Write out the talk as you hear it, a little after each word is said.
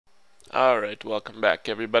Alright, welcome back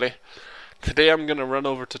everybody. Today I'm going to run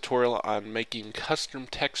over a tutorial on making custom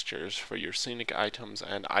textures for your scenic items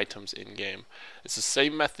and items in-game. It's the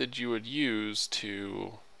same method you would use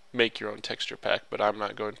to make your own texture pack, but I'm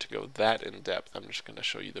not going to go that in depth. I'm just going to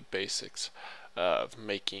show you the basics of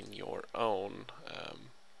making your own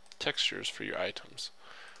textures for your items.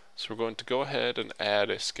 So we're going to go ahead and add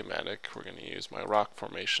a schematic. We're going to use my rock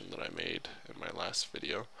formation that I made in my last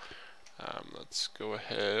video. Let's go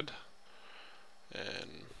ahead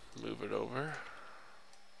and move it over,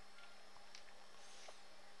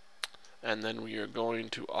 and then we are going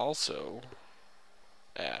to also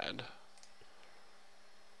add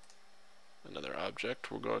another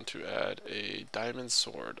object. We're going to add a diamond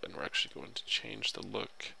sword, and we're actually going to change the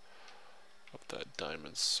look of that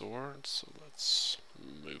diamond sword. So let's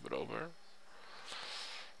move it over.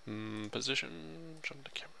 Position, jump the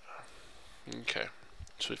camera. Okay,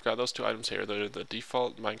 so we've got those two items here. They're the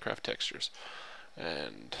default Minecraft textures,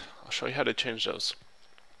 and I'll show you how to change those.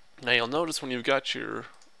 Now you'll notice when you've got your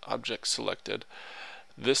object selected,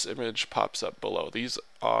 this image pops up below. These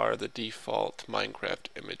are the default Minecraft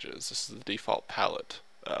images. This is the default palette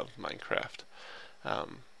of Minecraft.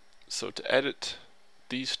 So to edit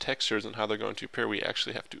these textures and how they're going to appear, we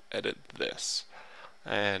actually have to edit this.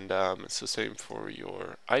 And it's the same for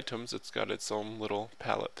your items. It's got its own little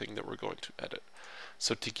palette thing that we're going to edit.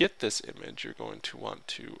 So to get this image, you're going to want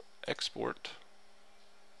to export.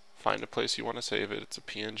 Find a place you want to save it. It's a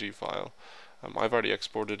PNG file. I've already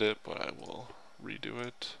exported it, but I will redo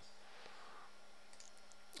it.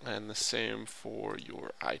 And the same for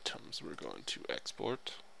your items. We're going to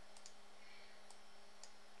export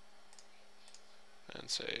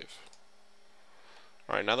and save.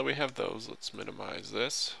 Alright, now that we have those, let's minimize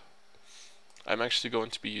this. I'm actually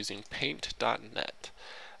going to be using paint.net.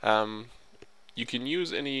 You can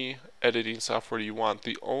use any editing software you want.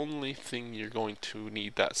 The only thing you're going to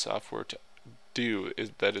need that software to do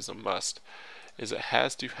that is a must is it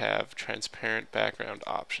has to have transparent background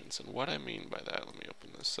options. And what I mean by that, let me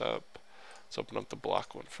open this up. Let's open up the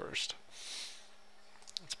block one first.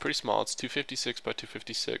 It's pretty small. It's 256 by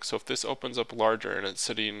 256. So if this opens up larger and it's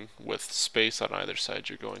sitting with space on either side,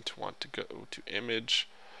 you're going to want to go to image,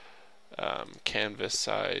 canvas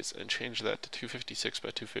size, and change that to 256 by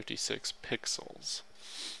 256 pixels.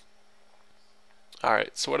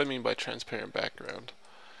 Alright, so what I mean by transparent background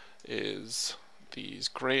is these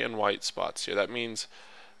gray and white spots here. That means,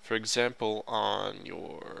 for example, on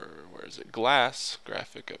your, where is it, glass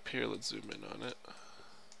graphic up here, let's zoom in on it.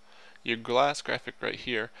 Your glass graphic right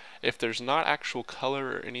here, if there's not actual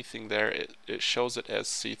color or anything there, it shows it as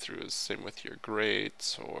see-through. Same with your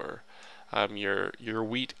grates or your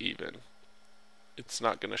wheat even. It's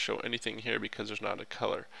not going to show anything here because there's not a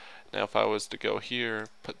color. Now if I was to go here,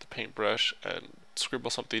 put the paintbrush and scribble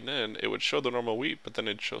something in, it would show the normal wheat, but then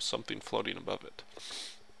it'd show something floating above it.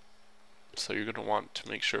 So you're going to want to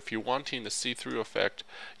make sure, if you're wanting the see-through effect,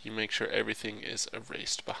 you make sure everything is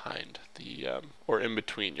erased behind the, or in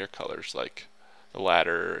between your colors, like the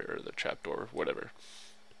ladder or the trapdoor, whatever.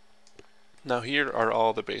 Now here are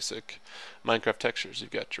all the basic Minecraft textures.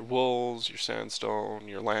 You've got your wools, your sandstone,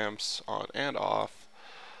 your lamps on and off,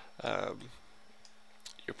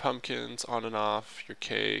 your pumpkins on and off, your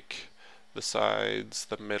cake, the sides,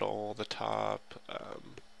 the middle, the top,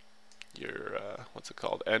 your what's it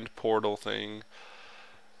called, end portal thing,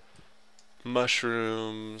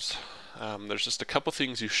 mushrooms. There's just a couple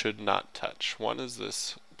things you should not touch. One is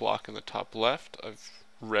this block in the top left. I've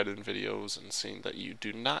read in videos and seen that you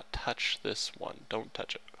do not touch this one. Don't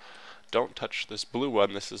touch it. Don't touch this blue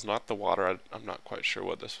one. This is not the water. I'm not quite sure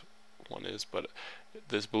what this one is, but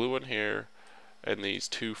this blue one here and these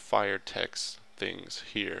two fire text things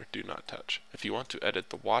here do not touch. If you want to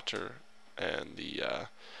edit the water and the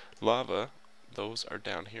lava, those are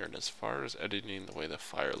down here. And as far as editing the way the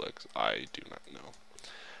fire looks, I do not know.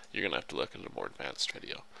 You're gonna have to look at a more advanced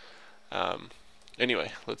video.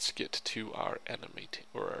 Anyway, let's get to our animating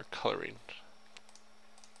or our coloring.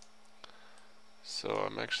 So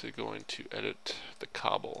I'm actually going to edit the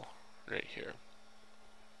cobble right here.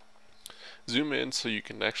 Zoom in so you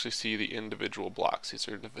can actually see the individual blocks. These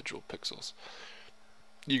are individual pixels.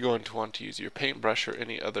 You're going to want to use your paintbrush or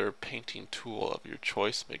any other painting tool of your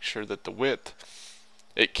choice. Make sure that the width,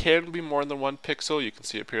 it can be more than 1 pixel. You can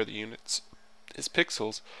see up here the units is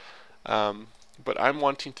pixels. But I'm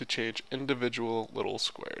wanting to change individual little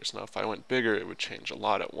squares. Now if I went bigger, it would change a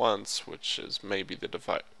lot at once, which is maybe the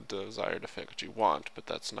desired effect you want, but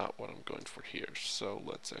that's not what I'm going for here. So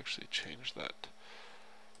let's actually change that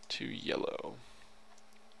to yellow.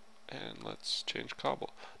 And let's change cobble.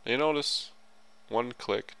 Now you notice one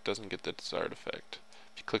click doesn't get the desired effect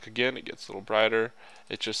If you click again, it gets a little brighter.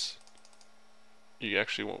 You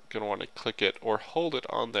actually going to want to click it or hold it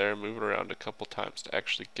on there and move it around a couple times to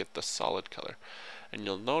actually get the solid color. And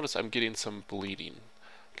you'll notice I'm getting some bleeding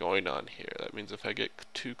going on here. That means if I get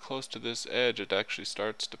too close to this edge, it actually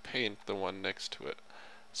starts to paint the one next to it.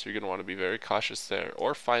 So you're going to want to be very cautious there,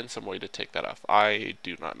 or find some way to take that off. I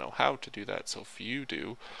do not know how to do that, so if you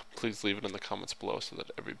do, please leave it in the comments below so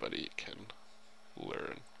that everybody can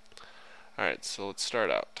learn. Alright, so let's start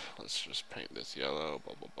out. Let's just paint this yellow,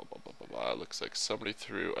 blah, blah, blah, blah, blah, blah, blah. It looks like somebody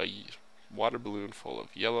threw a water balloon full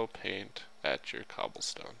of yellow paint at your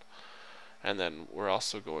cobblestone. And then we're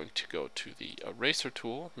also going to go to the eraser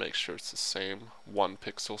tool, make sure it's the same 1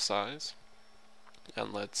 pixel size.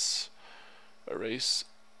 And let's erase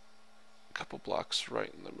a couple blocks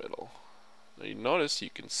right in the middle. Now you notice you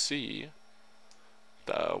can see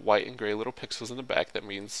the white and gray little pixels in the back. That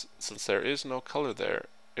means since there is no color there,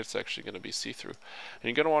 it's actually going to be see-through. And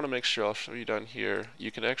you're going to want to make sure, I'll show you down here,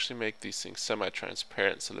 you can actually make these things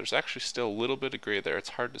semi-transparent. So there's actually still a little bit of gray there.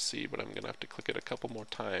 It's hard to see, but I'm going to have to click it a couple more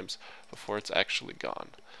times before it's actually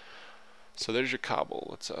gone. So there's your cobble.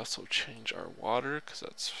 Let's also change our water, because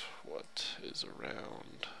that's what is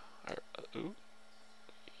around our,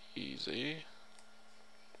 easy.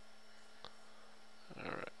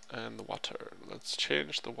 Alright, and the water. Let's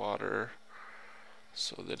change the water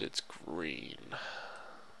so that it's green.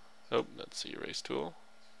 Oh, that's the erase tool.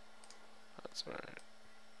 That's alright.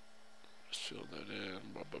 Just fill that in.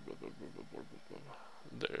 Blah, blah, blah, blah, blah, blah, blah,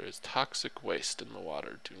 blah. There is toxic waste in the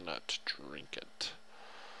water. Do not drink it.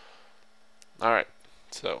 Alright,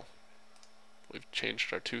 so we've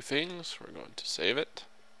changed our 2 things. We're going to save it.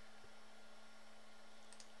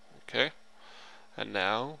 Okay, and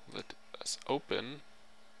now let us open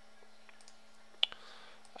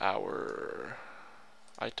our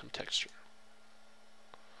item texture.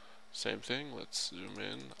 Same thing, let's zoom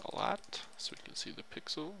in a lot so we can see the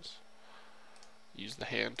pixels. Use the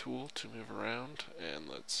hand tool to move around, and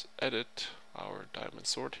let's edit our diamond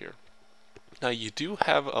sword here. Now you do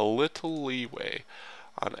have a little leeway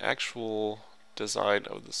on actual design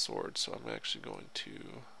of the sword, so I'm actually going to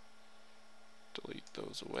delete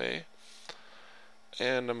those away.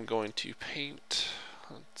 And I'm going to paint,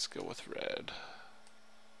 let's go with red.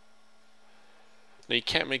 Now you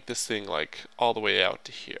can't make this thing like all the way out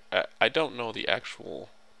to here. I don't know the actual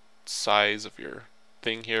size of your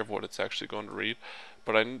thing here, of what it's actually going to read,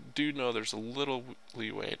 but I do know there's a little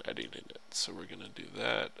leeway in editing it. So we're going to do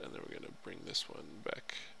that, and then we're going to bring this one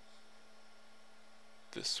back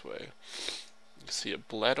this way. You can see it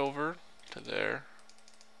bled over to there.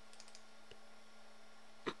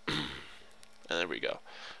 And there we go.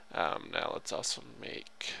 Now let's also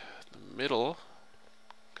make the middle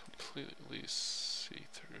completely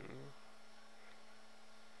see-through.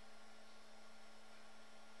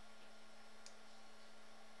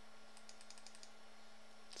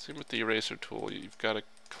 Same with the eraser tool. You've got to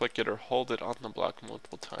click it or hold it on the block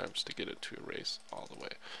multiple times to get it to erase all the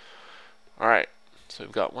way. Alright, so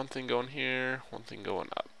we've got one thing going here, one thing going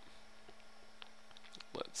up.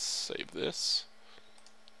 Let's save this.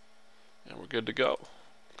 And we're good to go.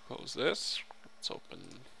 Close this. Let's open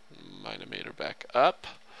Mine-imator back up.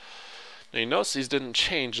 Now you notice these didn't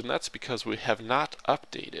change, and that's because we have not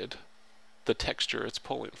updated the texture it's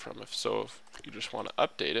pulling from. If you just want to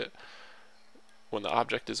update it, when the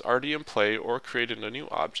object is already in play or created a new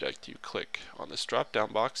object, you click on this drop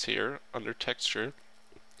down box here under texture.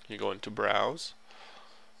 You go into browse,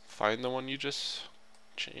 find the one you just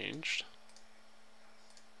changed,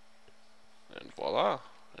 and voila.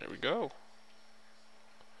 There we go.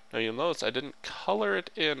 Now you'll notice I didn't color it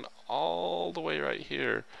in all the way right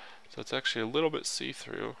here, so it's actually a little bit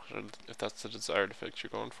see-through. If that's the desired effect you're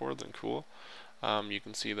going for, then cool. You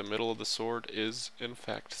can see the middle of the sword is in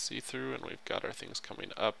fact see-through, and we've got our things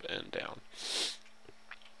coming up and down.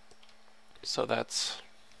 So that's,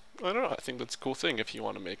 I don't know, I think that's a cool thing if you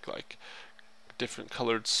want to make like different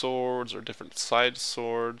colored swords or different side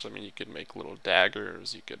swords. I mean, you could make little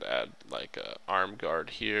daggers, you could add like a arm guard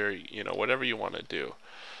here, you know, whatever you want to do,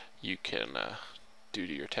 you can do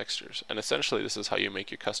to your textures. And essentially this is how you make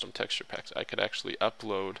your custom texture packs. I could actually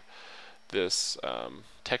upload this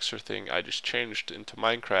texture thing I just changed into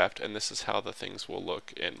Minecraft, and this is how the things will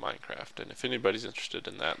look in Minecraft. And if anybody's interested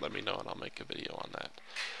in that, let me know and I'll make a video on that.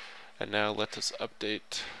 And now let us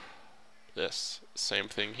update this. Same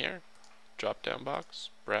thing here. Drop down box,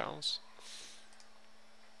 browse,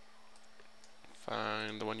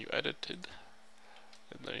 find the one you edited,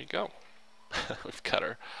 and there you go. We've got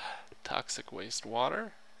our toxic waste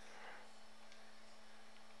water,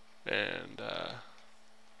 and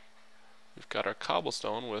we've got our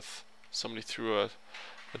cobblestone with somebody threw a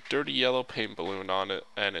dirty yellow paint balloon on it,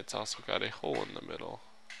 and it's also got a hole in the middle.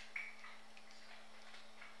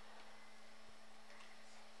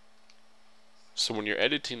 So when you're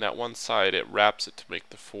editing that one side, it wraps it to make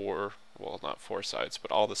the well, not four sides,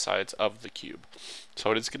 but all the sides of the cube.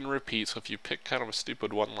 So it is going to repeat, so if you pick kind of a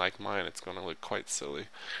stupid one like mine, it's going to look quite silly.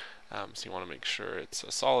 So you want to make sure it's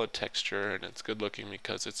a solid texture and it's good looking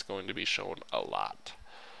because it's going to be shown a lot.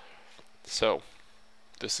 So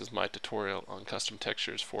this is my tutorial on custom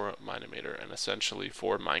textures for Mine-imator and essentially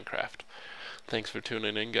for Minecraft. Thanks for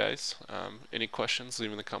tuning in, guys. Any questions,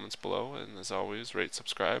 leave in the comments below, and as always, rate,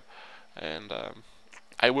 subscribe, and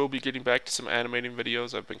I will be getting back to some animating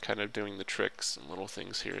videos. I've been kind of doing the tricks and little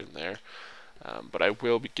things here and there, but I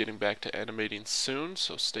will be getting back to animating soon,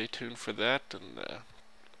 so stay tuned for that, and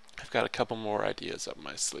I've got a couple more ideas up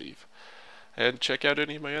my sleeve. And check out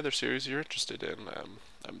any of my other series you're interested in.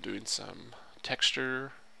 I'm doing some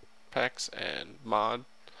texture packs and mod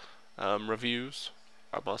reviews.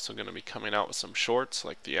 I'm also going to be coming out with some shorts,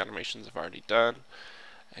 like the animations I've already done,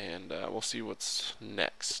 and we'll see what's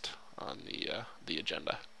next on the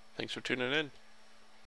agenda. Thanks for tuning in.